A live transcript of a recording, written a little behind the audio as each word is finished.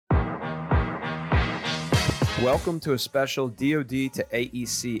Welcome to a special DoD to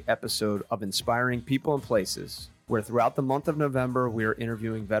AEC episode of Inspiring People and Places, where throughout the month of November, we are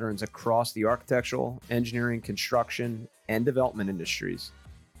interviewing veterans across the architectural, engineering, construction, and development industries.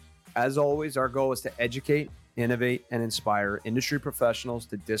 As always, our goal is to educate, innovate, and inspire industry professionals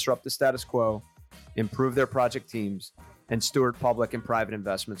to disrupt the status quo, improve their project teams, and steward public and private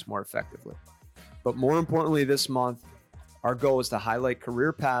investments more effectively. But more importantly, this month, our goal is to highlight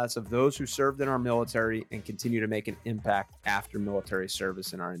career paths of those who served in our military and continue to make an impact after military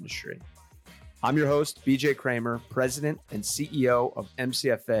service in our industry. I'm your host, BJ Kramer, President and CEO of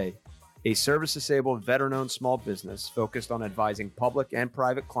MCFA, a service-disabled veteran-owned small business focused on advising public and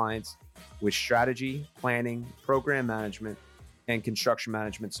private clients with strategy, planning, program management, and construction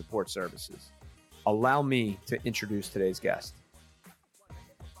management support services. Allow me to introduce today's guest.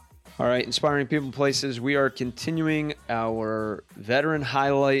 All right, Inspiring People and Places. We are continuing our veteran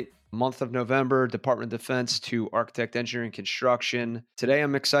highlight month of November, Department of Defense to architect, engineering, construction. Today,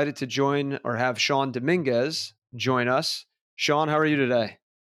 I'm excited to have Shawn Dominguez join us. Shawn, how are you today?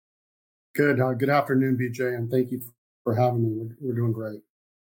 Good. Good afternoon, BJ, and thank you for having me. We're doing great.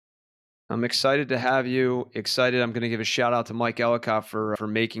 I'm excited to have you. I'm going to give a shout out to Mike Ellicott for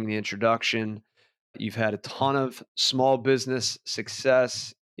making the introduction. You've had a ton of small business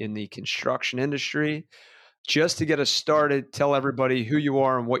success in the construction industry. Just to get us started, tell everybody who you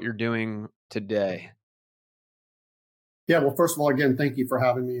are and what you're doing today. Yeah, well, first of all, again, thank you for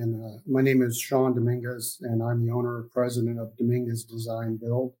having me. And my name is Shawn Dominguez, and I'm the owner and president of Dominguez Design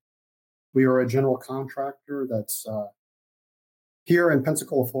Build. We are a general contractor that's here in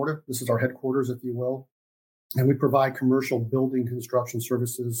Pensacola, Florida. This is our headquarters, if you will. And we provide commercial building construction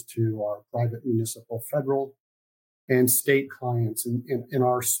services to our private, municipal, federal, and state clients. And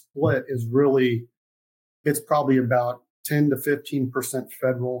our split is really, it's probably about 10 to 15%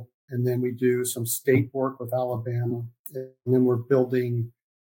 federal. And then we do some state work with Alabama. And then we're building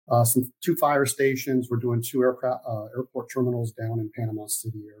two fire stations. We're doing two airport terminals down in Panama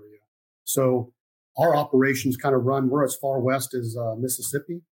City area. So our operations kind of we're as far west as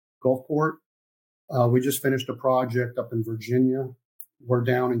Mississippi, Gulfport. We just finished a project up in Virginia. We're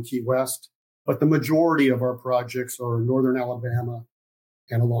down in Key West. But the majority of our projects are in northern Alabama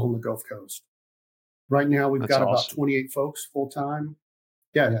and along the Gulf Coast. Right now, we've got about 28 folks full-time.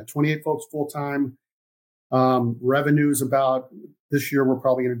 Yeah, 28 folks full-time. Revenues about, this year, we're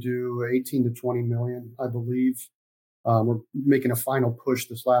probably going to do 18 to 20 million, I believe. We're making a final push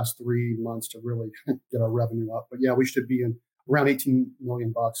this last 3 months to really get our revenue up. But yeah, we should be in around 18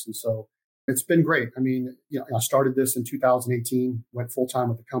 million bucks. And so it's been great. I mean, I started this in 2018, went full-time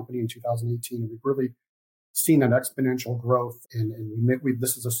with the company in 2018, and we've really seen an exponential growth. And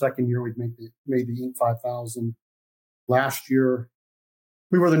this is the second year we've made the Inc. 5000. Last year,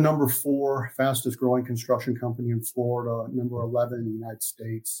 we were the number 4 fastest growing construction company in Florida, number 11 in the United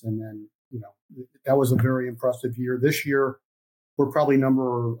States. And then, that was a very impressive year. This year, we're probably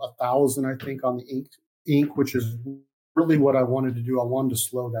number 1,000, I think, on the Inc., which is really what I wanted to do. I wanted to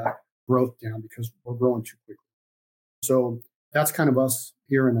slow that growth down because we're growing too quickly. So that's kind of us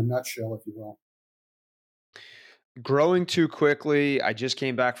here in a nutshell, if you will. Growing too quickly. I just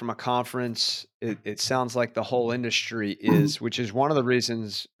came back from a conference. It sounds like the whole industry is, which is one of the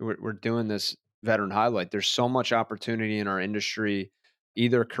reasons we're doing this veteran highlight. There's so much opportunity in our industry,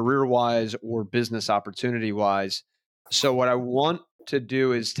 either career-wise or business opportunity-wise. So what I want to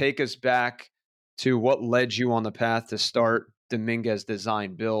do is take us back to what led you on the path to start Dominguez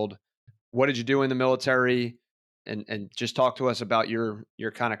Design Build. What did you do in the military? And just talk to us about your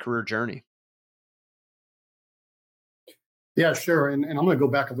kind of career journey. Yeah, sure. And I'm going to go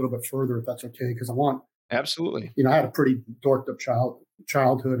back a little bit further, if that's okay, because Absolutely. I had a pretty dorked up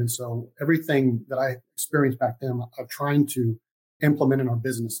childhood. And so everything that I experienced back then, I'm trying to implement in our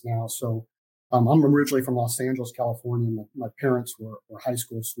business now. So I'm originally from Los Angeles, California. My parents were high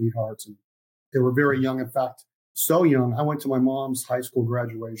school sweethearts, and they were very young. In fact, so young, I went to my mom's high school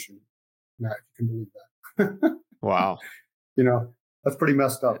graduation. Now, if you can believe that. Wow. That's pretty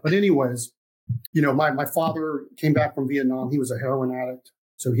messed up. But anyways, my father came back from Vietnam. He was a heroin addict.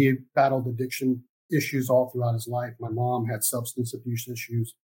 So he battled addiction issues all throughout his life. My mom had substance abuse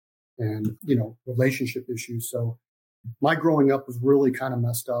issues and, relationship issues. So my growing up was really kind of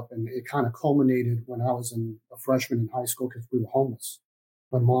messed up. And it kind of culminated when I was a freshman in high school because we were homeless.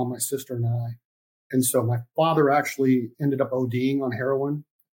 My mom, my sister, and I. And so my father actually ended up ODing on heroin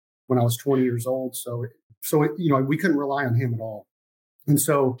when I was 20 years old. So we couldn't rely on him at all. And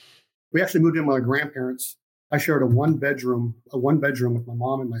so we actually moved in with my grandparents. I shared a one bedroom with my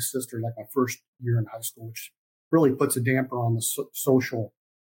mom and my sister, like my first year in high school, which really puts a damper on the social,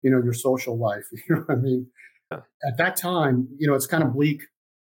 your social life. You know what I mean? at that time, it's kind of bleak.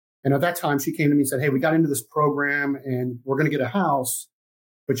 And at that time, she came to me and said, "Hey, we got into this program and we're going to get a house,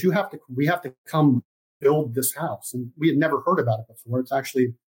 but we have to come build this house." And we had never heard about it before. It's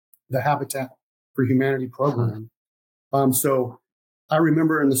actually the Habitat for Humanity program. So I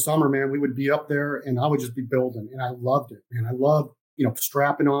remember in the summer, man, we would be up there and I would just be building, and I loved it, man. I loved,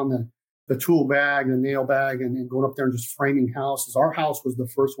 strapping on the tool bag, the nail bag, and going up there and just framing houses. Our house was the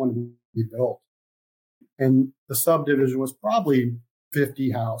first one to be built. And the subdivision was probably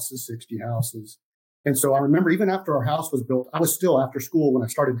 50 houses, 60 houses. And so I remember even after our house was built, I was still after school when I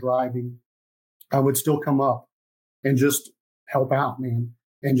started driving, I would still come up and just help out, man,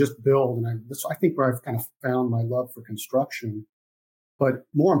 and just build. And I think where I've kind of found my love for construction. But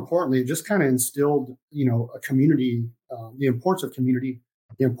more importantly, it just kind of instilled, a community, the importance of community,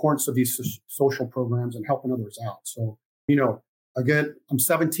 the importance of these social programs and helping others out. So, again, I'm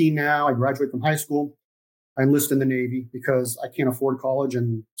 17 now. I graduated from high school. I enlisted in the Navy because I can't afford college.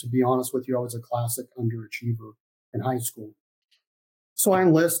 And to be honest with you, I was a classic underachiever in high school. So I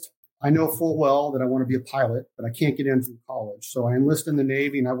enlist. I know full well that I want to be a pilot, but I can't get in through college. So I enlist in the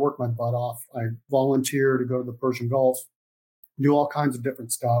Navy and I work my butt off. I volunteer to go to the Persian Gulf, do all kinds of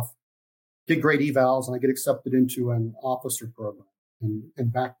different stuff, get great evals, and I get accepted into an officer program.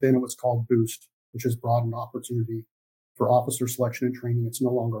 And back then it was called Boost, which has broadened opportunity for officer selection and training. It's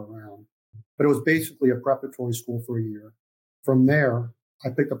no longer around. But it was basically a preparatory school for a year. From there, I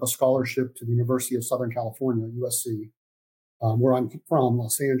picked up a scholarship to the University of Southern California, USC, where I'm from,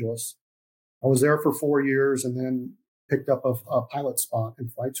 Los Angeles. I was there for 4 years and then picked up a pilot spot in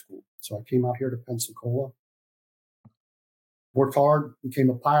flight school. So I came out here to Pensacola, worked hard,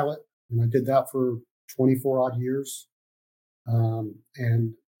 became a pilot, and I did that for 24 odd years.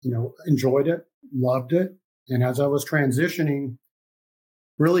 And, enjoyed it, loved it. And as I was transitioning,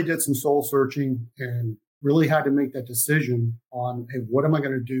 really did some soul searching and really had to make that decision on, hey, what am I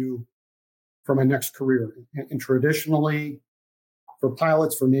going to do for my next career? And traditionally, for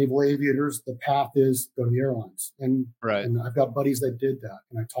pilots, for naval aviators, the path is go to the airlines. And I've got buddies that did that,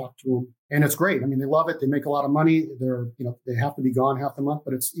 and I talked to them, and it's great. I mean, they love it. They make a lot of money. They have to be gone half the month,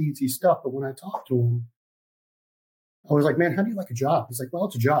 but it's easy stuff. But when I talked to him, I was like, "Man, how do you like a job?" He's like, "Well,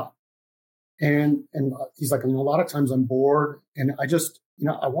 it's a job." And he's like, "A lot of times I'm bored, and I just,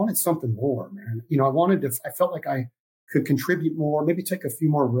 I wanted something more, man. I felt like I could contribute more, maybe take a few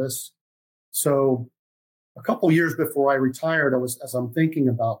more risks." So a couple of years before I retired, as I'm thinking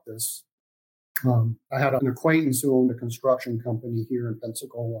about this, I had an acquaintance who owned a construction company here in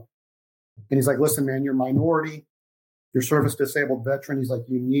Pensacola. And he's like, "Listen, man, you're a minority, you're service disabled veteran." He's like,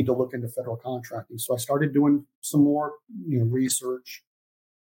 "You need to look into federal contracting." So I started doing some more, research.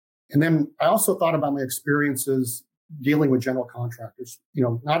 And then I also thought about my experiences dealing with general contractors,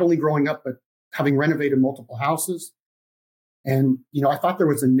 not only growing up, but having renovated multiple houses. And, I thought there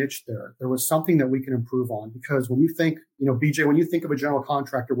was a niche there. There was something that we can improve on, because when you think, BJ, when you think of a general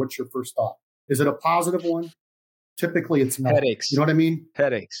contractor, what's your first thought? Is it a positive one? Typically it's not. Headaches. You know what I mean?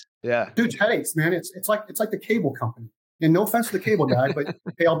 Headaches. Yeah. Dude, headaches, man. It's like the cable company. And no offense to the cable guy, but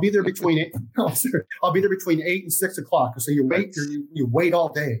hey, I'll be there between 8 and 6 o'clock. So you wait all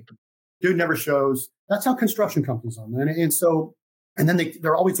day. Dude never shows. That's how construction companies are, man. And then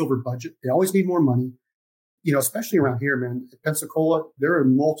they're always over budget. They always need more money. Especially around here, man, Pensacola, there are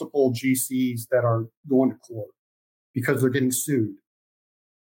multiple GCs that are going to court because they're getting sued.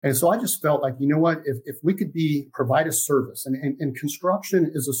 And so I just felt like, you know what, if we could provide a service, and construction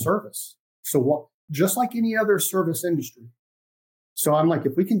is a service. So just like any other service industry. So I'm like,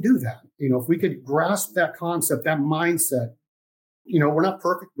 if we can do that, if we could grasp that concept, that mindset, we're not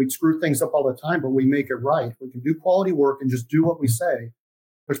perfect. We screw things up all the time, but we make it right. We can do quality work and just do what we say.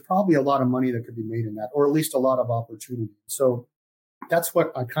 There's probably a lot of money that could be made in that, or at least a lot of opportunity. So that's why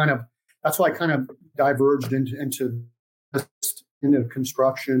I kind of diverged into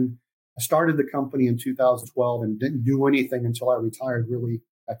construction. I started the company in 2012 and didn't do anything until I retired, really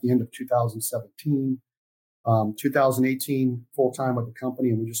at the end of 2017, 2018, full time with the company.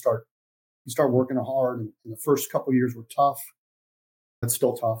 And we start working hard. And the first couple of years were tough. It's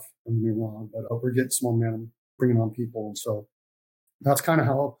still tough, don't get me wrong, but we're getting some momentum, bringing on people. And so that's kind of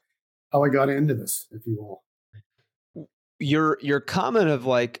how I got into this, if you will. Your comment of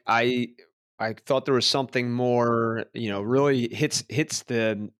like, I thought there was something more, really hits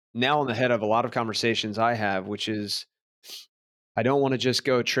the nail on the head of a lot of conversations I have, which is, I don't want to just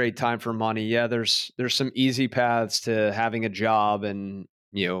go trade time for money. Yeah, there's some easy paths to having a job and,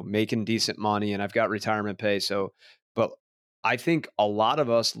 making decent money, and I've got retirement pay. So, but I think a lot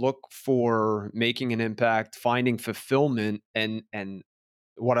of us look for making an impact, finding fulfillment, and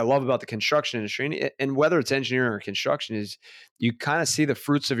what I love about the construction industry, and whether it's engineering or construction, is you kind of see the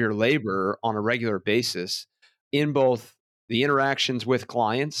fruits of your labor on a regular basis in both the interactions with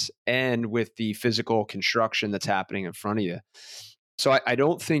clients and with the physical construction that's happening in front of you. So I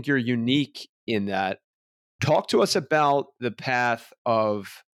don't think you're unique in that. Talk to us about the path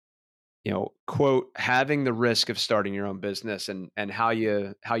of, quote, having the risk of starting your own business, and how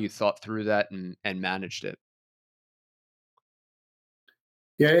you thought through that and managed it.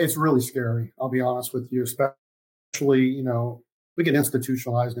 Yeah, it's really scary. I'll be honest with you, especially, we get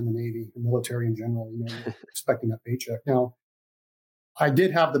institutionalized in the Navy and military in general, you're expecting that paycheck. Now, I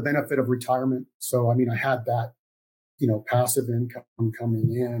did have the benefit of retirement. So, I mean, I had that, passive income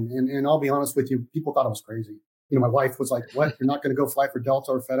coming in. And I'll be honest with you, people thought I was crazy. My wife was like, what? You're not going to go fly for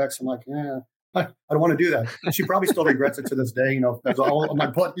Delta or FedEx? I'm like, yeah, I don't want to do that. She probably still regrets it to this day, because all of my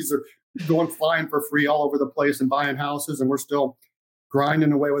buddies are going flying for free all over the place and buying houses, and we're still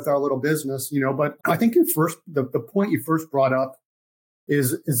grinding away with our little business, But I think the point you first brought up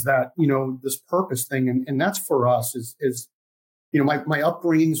is that, this purpose thing. And that's for us is my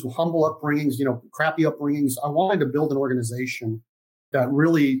upbringings, humble upbringings, crappy upbringings. I wanted to build an organization that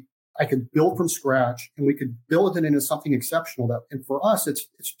really I could build from scratch, and we could build it into something exceptional. And for us, it's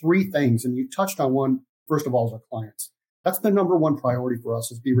three things. And you touched on one, first of all, is our clients. That's the number one priority for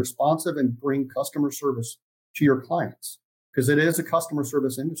us, is be responsive and bring customer service to your clients, because it is a customer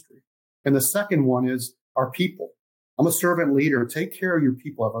service industry. And the second one is our people. I'm a servant leader. Take care of your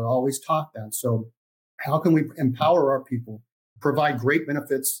people. I've always taught that. So how can we empower our people, provide great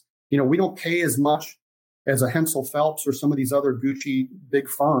benefits? We don't pay as much as a Hensel Phelps or some of these other Gucci big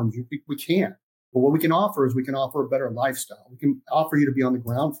firms. We can't. But what we can offer is we can offer a better lifestyle. We can offer you to be on the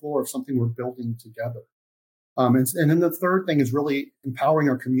ground floor of something we're building together. And then the third thing is really empowering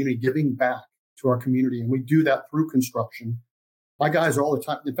our community, giving back to our community. And we do that through construction. My guys are all the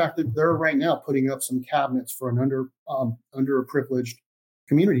time. In fact, they're right now putting up some cabinets for an underprivileged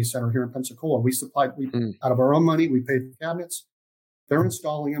community center here in Pensacola. Out of our own money, we paid for cabinets. They're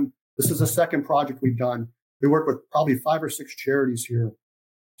installing them. This is the second project we've done. We work with probably 5 or 6 charities here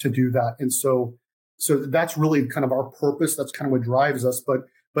to do that. And so that's really kind of our purpose. That's kind of what drives us.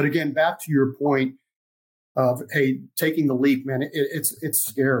 But again, back to your point of, hey, taking the leap, man, it's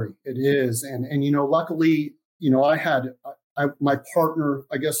scary. It is. And luckily, my partner,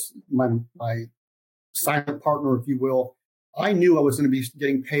 I guess my silent partner, if you will, I knew I was going to be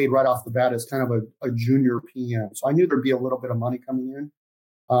getting paid right off the bat as kind of a junior PM. So I knew there'd be a little bit of money coming in.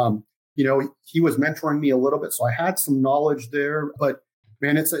 He was mentoring me a little bit, so I had some knowledge there. But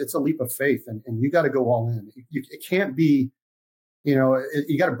man, it's a leap of faith, and you got to go all in. It can't be,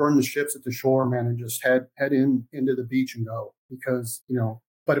 you got to burn the ships at the shore, man, and just head into the beach and go, because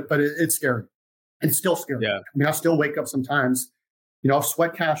But it's scary. It's still scary. Yeah. I mean, I still wake up sometimes. I'll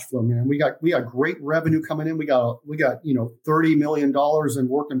sweat cash flow, man. We got great revenue coming in. We got $30 million in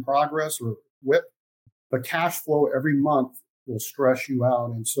work in progress or WIP, but cash flow every month will stress you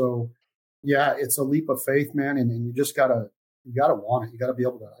out. And so, yeah, it's a leap of faith, man. And you just gotta want it. You gotta be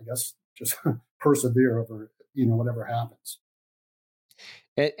able to, I guess, just persevere over, whatever happens.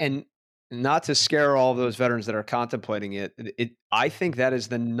 And not to scare all of those veterans that are contemplating it, I think that is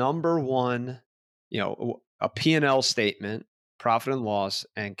the number one, a P&L statement, profit and loss,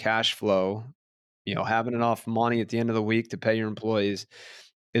 and cash flow, having enough money at the end of the week to pay your employees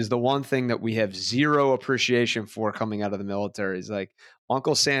is the one thing that we have zero appreciation for coming out of the military. Is like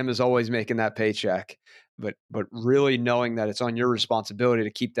Uncle Sam is always making that paycheck, but really knowing that it's on your responsibility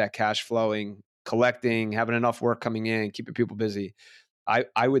to keep that cash flowing, collecting, having enough work coming in, keeping people busy,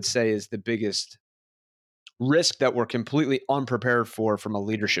 I would say is the biggest risk that we're completely unprepared for from a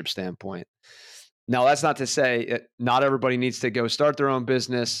leadership standpoint. Now, that's not to say not everybody needs to go start their own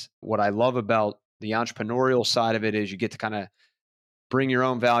business. What I love about the entrepreneurial side of it is you get to kind of bring your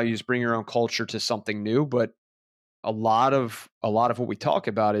own values, bring your own culture to something new. But a lot of what we talk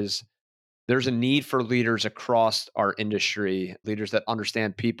about is there's a need for leaders across our industry, leaders that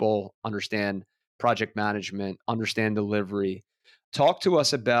understand people, understand project management, understand delivery. Talk to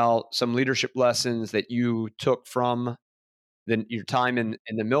us about some leadership lessons that you took from your time in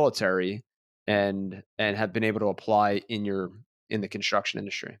the military and have been able to apply in the construction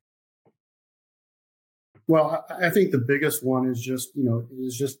industry. Well, I think the biggest one is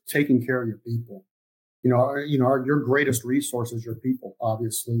just taking care of your people. Your greatest resource is your people,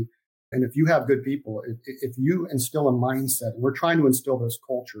 obviously. And if you have good people, if you instill a mindset, and we're trying to instill this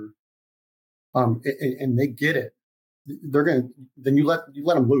culture, and they get it, then you let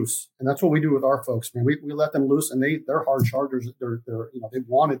them loose. And that's what we do with our folks, man. We let them loose, and they're hard chargers. They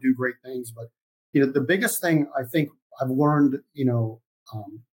want to do great things. But, the biggest thing I think I've learned,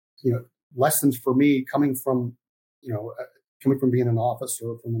 you know, lessons for me coming from being an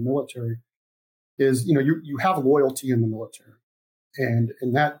officer from the military is, you have loyalty in the military, and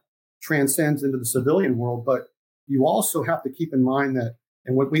that transcends into the civilian world. But you also have to keep in mind that,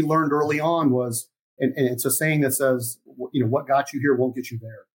 and what we learned early on was, and it's a saying that says, what got you here won't get you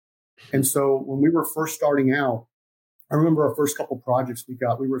there. And so when we were first starting out, I remember our first couple projects we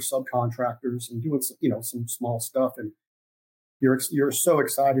were subcontractors and doing, some small stuff. And you're so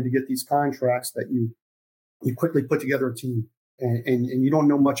excited to get these contracts that you quickly put together a team, and you don't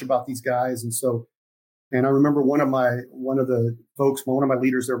know much about these guys. And I remember one of my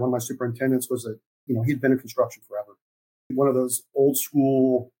leaders there, one of my superintendents he'd been in construction forever. One of those old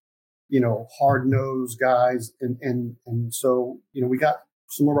school, hard nosed guys. And so, we got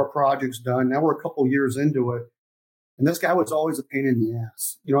some of our projects done. Now we're a couple of years into it. And this guy was always a pain in the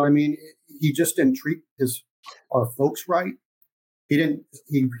ass. You know what I mean? He just didn't treat our folks right. He'd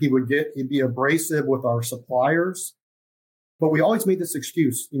be abrasive with our suppliers, but we always made this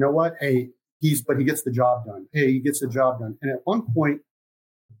excuse. You know what? Hey, he gets the job done. Hey, he gets the job done. And at one point,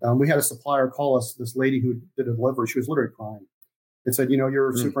 we had a supplier call us, this lady who did a delivery. She was literally crying and said,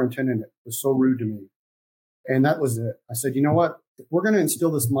 your superintendent was so rude to me. And that was it. I said, you know what? If we're going to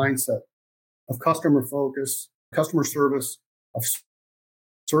instill this mindset of customer focus, customer service, of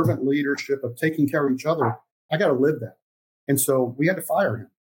servant leadership, of taking care of each other, I got to live that. And so we had to fire him.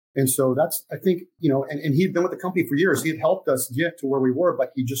 And so that's, I think, and he'd been with the company for years. He had helped us get to where we were,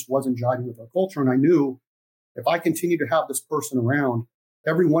 but he just wasn't jiving with our culture. And I knew if I continue to have this person around,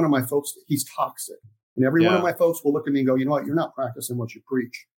 every one of my folks, he's toxic. And every one of my folks will look at me and go, you know what, you're not practicing what you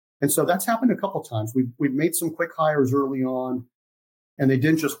preach. And so that's happened a couple of times. We've made some quick hires early on, and they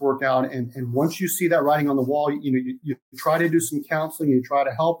didn't just work out. And once you see that writing on the wall, you try to do some counseling, you try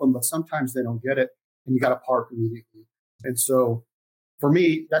to help them, but sometimes they don't get it, and you got to park immediately. And so for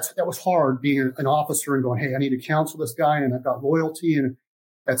me, that was hard, being an officer and going, hey, I need to counsel this guy, and I've got loyalty. And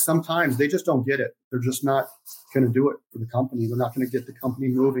that sometimes they just don't get it. They're just not going to do it for the company. They're not going to get the company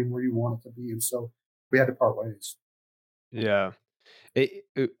moving where you want it to be. And so we had to part ways. Yeah.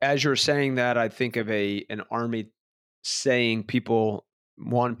 As you're saying that, I think of an Army saying, people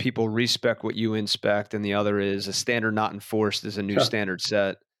respect what you inspect, and the other is a standard not enforced is a new standard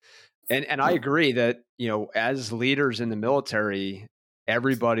set. And I agree that, as leaders in the military,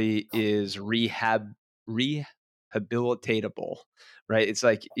 everybody is rehabilitatable, right? It's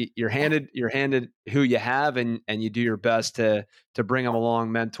like you're handed who you have, and you do your best to bring them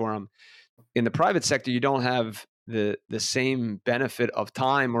along, mentor them. In the private sector, you don't have the same benefit of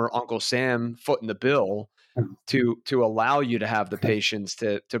time or Uncle Sam footing the bill to allow you to have the patience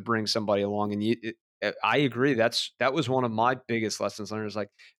to bring somebody along. And I agree. That was one of my biggest lessons learned, is like,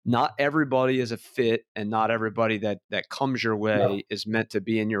 not everybody is a fit, and not everybody that comes your way is meant to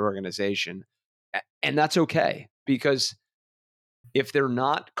be in your organization. And that's okay, because if they're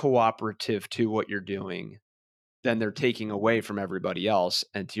not cooperative to what you're doing, then they're taking away from everybody else.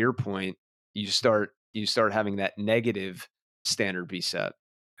 And to your point, you start having that negative standard be set.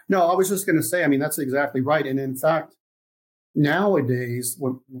 No, I was just going to say, that's exactly right. And in fact, nowadays,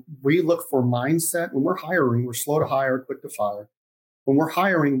 when we look for mindset, when we're hiring, we're slow to hire, quick to fire. When we're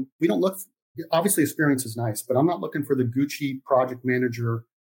hiring, we don't look, obviously experience is nice, but I'm not looking for the Gucci project manager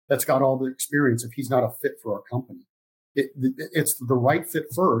that's got all the experience if he's not a fit for our company. It's the right fit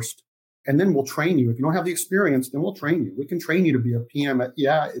first, and then we'll train you. If you don't have the experience, then we'll train you. We can train you to be a PM.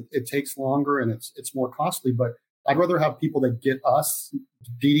 It takes longer and it's more costly, but I'd rather have people that get us,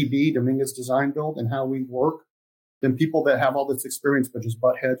 DDB, Dominguez Design Build, and how we work, than people that have all this experience but just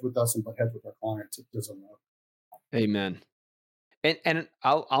butt heads with us and butt heads with our clients. It doesn't work. Amen. And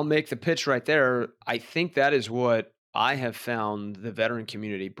I'll make the pitch right there. I think that is what I have found the veteran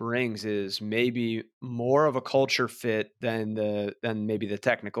community brings, is maybe more of a culture fit than maybe the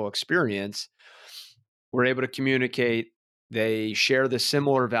technical experience. We're able to communicate. They share the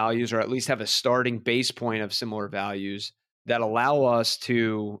similar values, or at least have a starting base point of similar values that allow us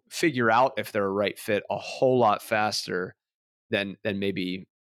to figure out if they're a right fit a whole lot faster than maybe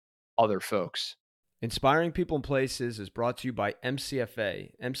other folks. Inspiring People and Places is brought to you by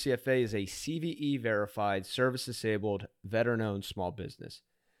MCFA. MCFA is a CVE verified, service disabled, veteran owned small business.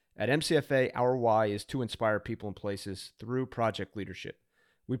 At MCFA, our why is to inspire people and places through project leadership.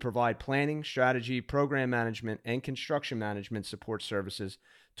 We provide planning, strategy, program management, and construction management support services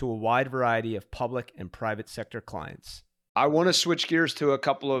to a wide variety of public and private sector clients. I want to switch gears to a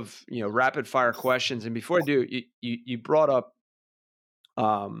couple of rapid fire questions. And before I do, you brought up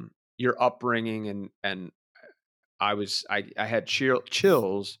your upbringing, and I had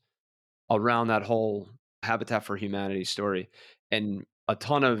chills around that whole Habitat for Humanity story. And a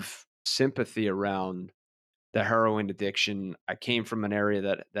ton of sympathy around the heroin addiction. I came from an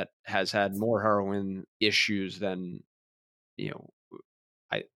area that has had more heroin issues than, you know,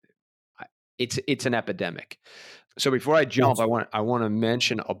 I, I it's an epidemic. So before I jump, Absolutely. I want to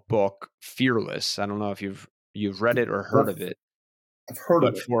mention a book, Fearless. I don't know if you've read it or heard of it, I've heard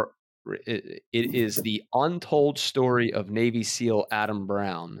but of it. it is the untold story of Navy SEAL Adam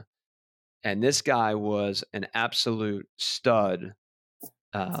Brown. And this guy was an absolute stud,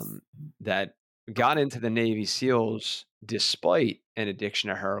 that got into the Navy SEALs despite an addiction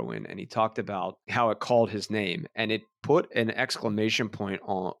to heroin. And he talked about how it called his name, and it put an exclamation point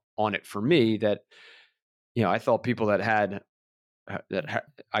on it for me that, I thought people I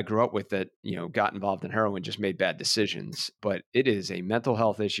grew up with that, got involved in heroin just made bad decisions, but it is a mental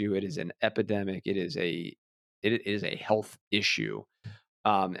health issue. It is an epidemic. It is a health issue.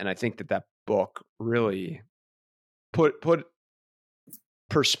 And I think that book really put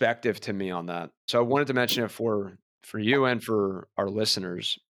perspective to me on that. So I wanted to mention it for you and for our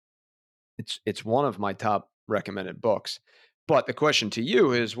listeners. It's one of my top recommended books. But the question to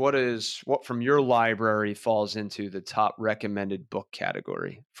you is what from your library falls into the top recommended book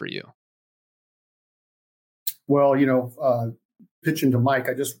category for you? Well, pitching to Mike,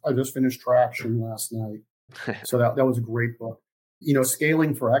 I just finished Traction last night, so that was a great book.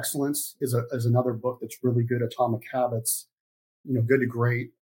 Scaling for Excellence is another book that's really good. Atomic Habits, Good to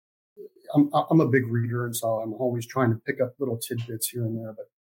Great. I'm a big reader, and so I'm always trying to pick up little tidbits here and there. But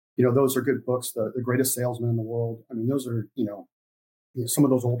those are good books. The Greatest Salesman in the World. I mean, those are some of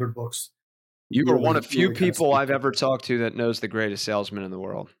those older books. You are one of few really kind of people speak I've to ever talked to that knows The Greatest Salesman in the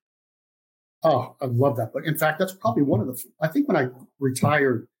World. Oh, I love that book. In fact, that's probably I think when I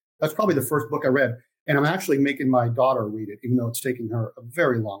retired, that's probably the first book I read. And I'm actually making my daughter read it, even though it's taking her a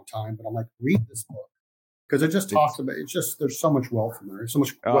very long time. But I'm like, read this book. Because it just talks about, there's so much wealth in there. So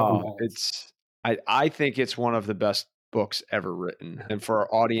much wealth knowledge. I think it's one of the best books ever written. And for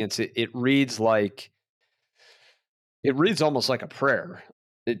our audience, it reads almost like a prayer.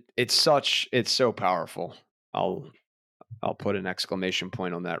 It's so powerful. I'll put an exclamation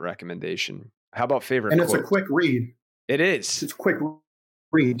point on that recommendation. How about favorite And quote? It's a quick read. It is. It's a quick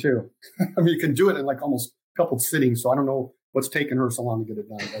read too. I mean, you can do it in like almost a couple sittings. So I don't know what's taking her so long to get it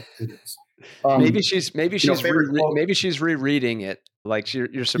done, but it is. Maybe she's rereading it. Like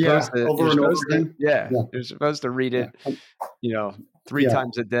you're supposed to. Over and over again. Yeah, you're supposed to read it. 3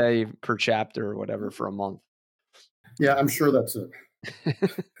 times a day per chapter or whatever for a month. Yeah, I'm sure that's it.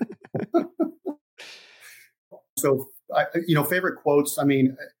 So, favorite quotes. I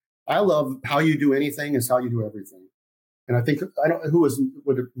mean, I love how you do anything is how you do everything. And I think, I don't know who was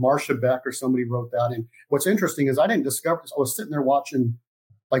Marcia Beck or somebody wrote that. And what's interesting is I didn't discover this. I was sitting there watching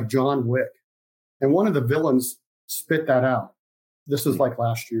like John Wick, and one of the villains spit that out. This is like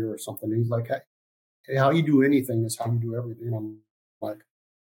last year or something. And he's like, hey, how you do anything is how you do everything. And I'm like,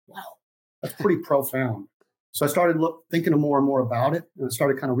 wow, that's pretty profound. So I started thinking more and more about it, and I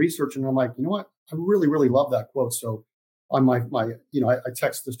started kind of researching. And I'm like, you know what? I really, really love that quote. So on my I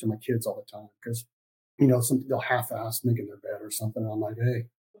text this to my kids all the time because, they'll half-ass making their bed or something. And I'm like, hey,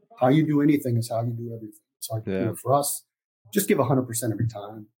 how you do anything is how you do everything. So I do it for us. Just give 100% every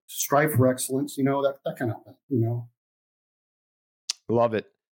time. Strive for excellence. That kind of thing. Love it.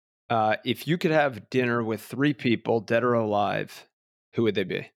 If you could have dinner with 3 people, dead or alive, who would they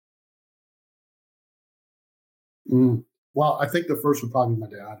be? Well, I think the first would probably be my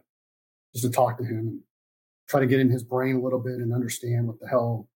dad, just to talk to him and try to get in his brain a little bit and understand what the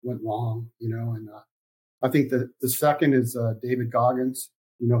hell went wrong, and I think that the second is David Goggins,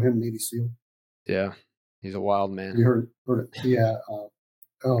 him, Navy SEAL. Yeah, he's a wild man. You heard it. Yeah.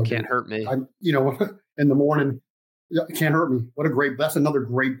 Can't hurt me. In the morning, Can't Hurt Me. That's another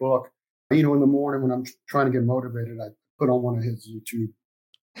great book. In the morning when I'm trying to get motivated, I put on one of his YouTube,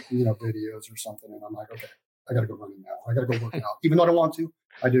 videos or something. And I'm like, okay, I got to go running now. I got to go work out. Even though I don't want to,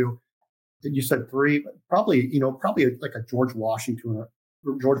 I do. You said 3, but probably like a George Washington or a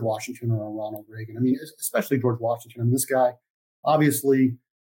Ronald Reagan. I mean, especially George Washington. I mean, this guy, obviously,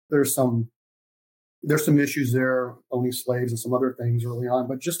 there's some issues there, owning slaves and some other things early on,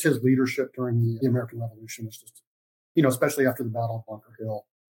 but just his leadership during the American Revolution was just, especially after the Battle of Bunker Hill,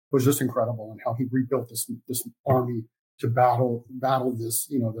 was just incredible, and how he rebuilt this army to battle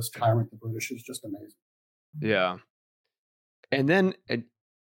this, this tyrant, the British, is just amazing. Yeah. And then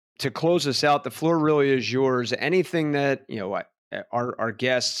to close us out, the floor really is yours. Anything that, our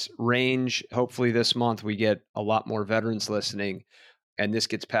guests range, hopefully this month we get a lot more veterans listening and this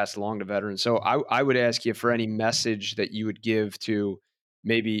gets passed along to veterans. So I would ask you for any message that you would give to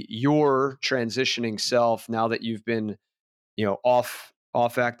maybe your transitioning self now that you've been, off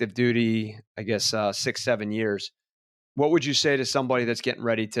off active duty, I guess, 6-7 years. What would you say to somebody that's getting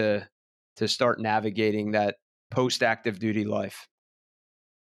ready to start navigating that post active duty life?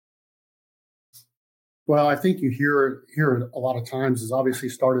 Well, I think you hear it a lot of times is obviously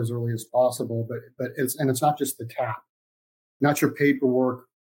start as early as possible, but it's not just the tap, not your paperwork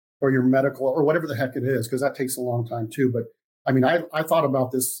or your medical or whatever the heck it is, because that takes a long time too. But I mean, I thought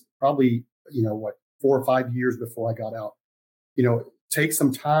about this probably, 4 or 5 years before I got out. Take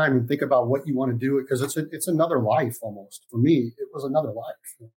some time and think about what you want to do, because it's another life almost. For me, it was another life.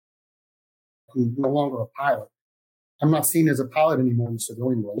 I'm no longer a pilot. I'm not seen as a pilot anymore in the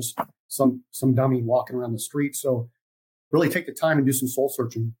civilian world. Just some dummy walking around the street. So really take the time and do some soul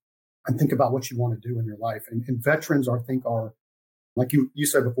searching and think about what you want to do in your life. And veterans are like you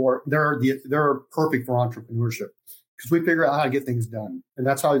said before, they're perfect for entrepreneurship, because we figure out how to get things done. And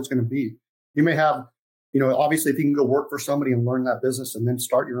that's how it's going to be. You may have, obviously if you can go work for somebody and learn that business and then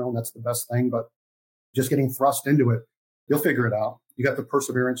start your own, that's the best thing. But just getting thrust into it, you'll figure it out. You got the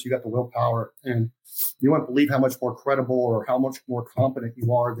perseverance, you got the willpower, and you won't believe how much more credible or how much more competent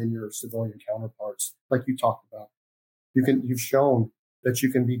you are than your civilian counterparts. Like you talked about, you've shown that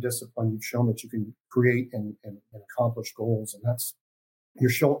you can be disciplined. You've shown that you can create and accomplish goals. And that's, you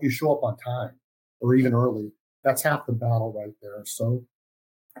show up on time or even early. That's half the battle right there. So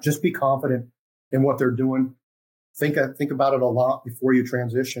just be confident in what they're doing. Think about it a lot before you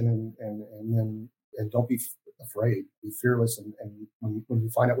transition, and don't be afraid. Be fearless, and when you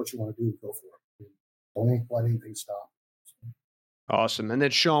find out what you want to do, go for it. Don't let anything stop. Awesome. And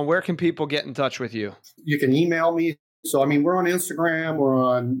then Shawn, where can people get in touch with you? You can email me. So, I mean, we're on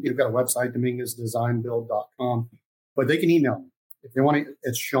Instagram. You've got a website, DominguezDesignBuild.com, but they can email me if they want to.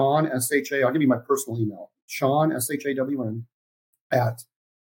 It's Shawn, S-H-A. I'll give you my personal email. Shawn, S-H-A-W-N, at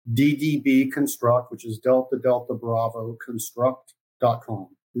DDB Construct, which is Delta Delta Bravo Construct.com.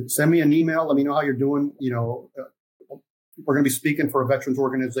 Send me an email. Let me know how you're doing. We're going to be speaking for a veterans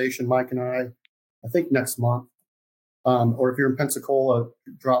organization, Mike and I think next month. Or if you're in Pensacola,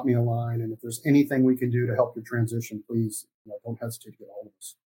 drop me a line. And if there's anything we can do to help your transition, please don't hesitate to get a hold of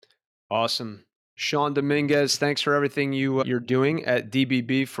us. Awesome. Shawn Dominguez, thanks for everything you're doing at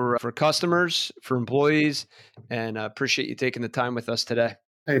DBB for customers, for employees, and appreciate you taking the time with us today.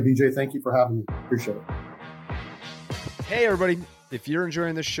 Hey, BJ, thank you for having me. Appreciate it. Hey, everybody. If you're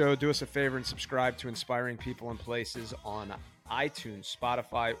enjoying this show, do us a favor and subscribe to Inspiring People and Places on iTunes,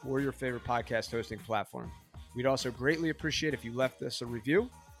 Spotify, or your favorite podcast hosting platform. We'd also greatly appreciate if you left us a review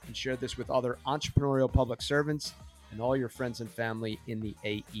and shared this with other entrepreneurial public servants and all your friends and family in the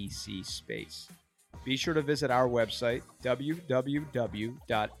AEC space. Be sure to visit our website,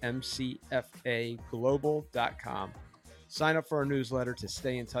 www.mcfaglobal.com. Sign up for our newsletter to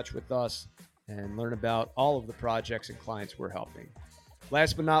stay in touch with us and learn about all of the projects and clients we're helping.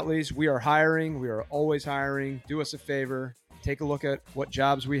 Last but not least, we are hiring. We are always hiring. Do us a favor. Take a look at what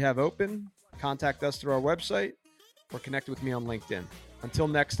jobs we have open. Contact us through our website or connect with me on LinkedIn. Until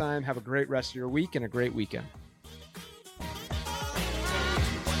next time, have a great rest of your week and a great weekend.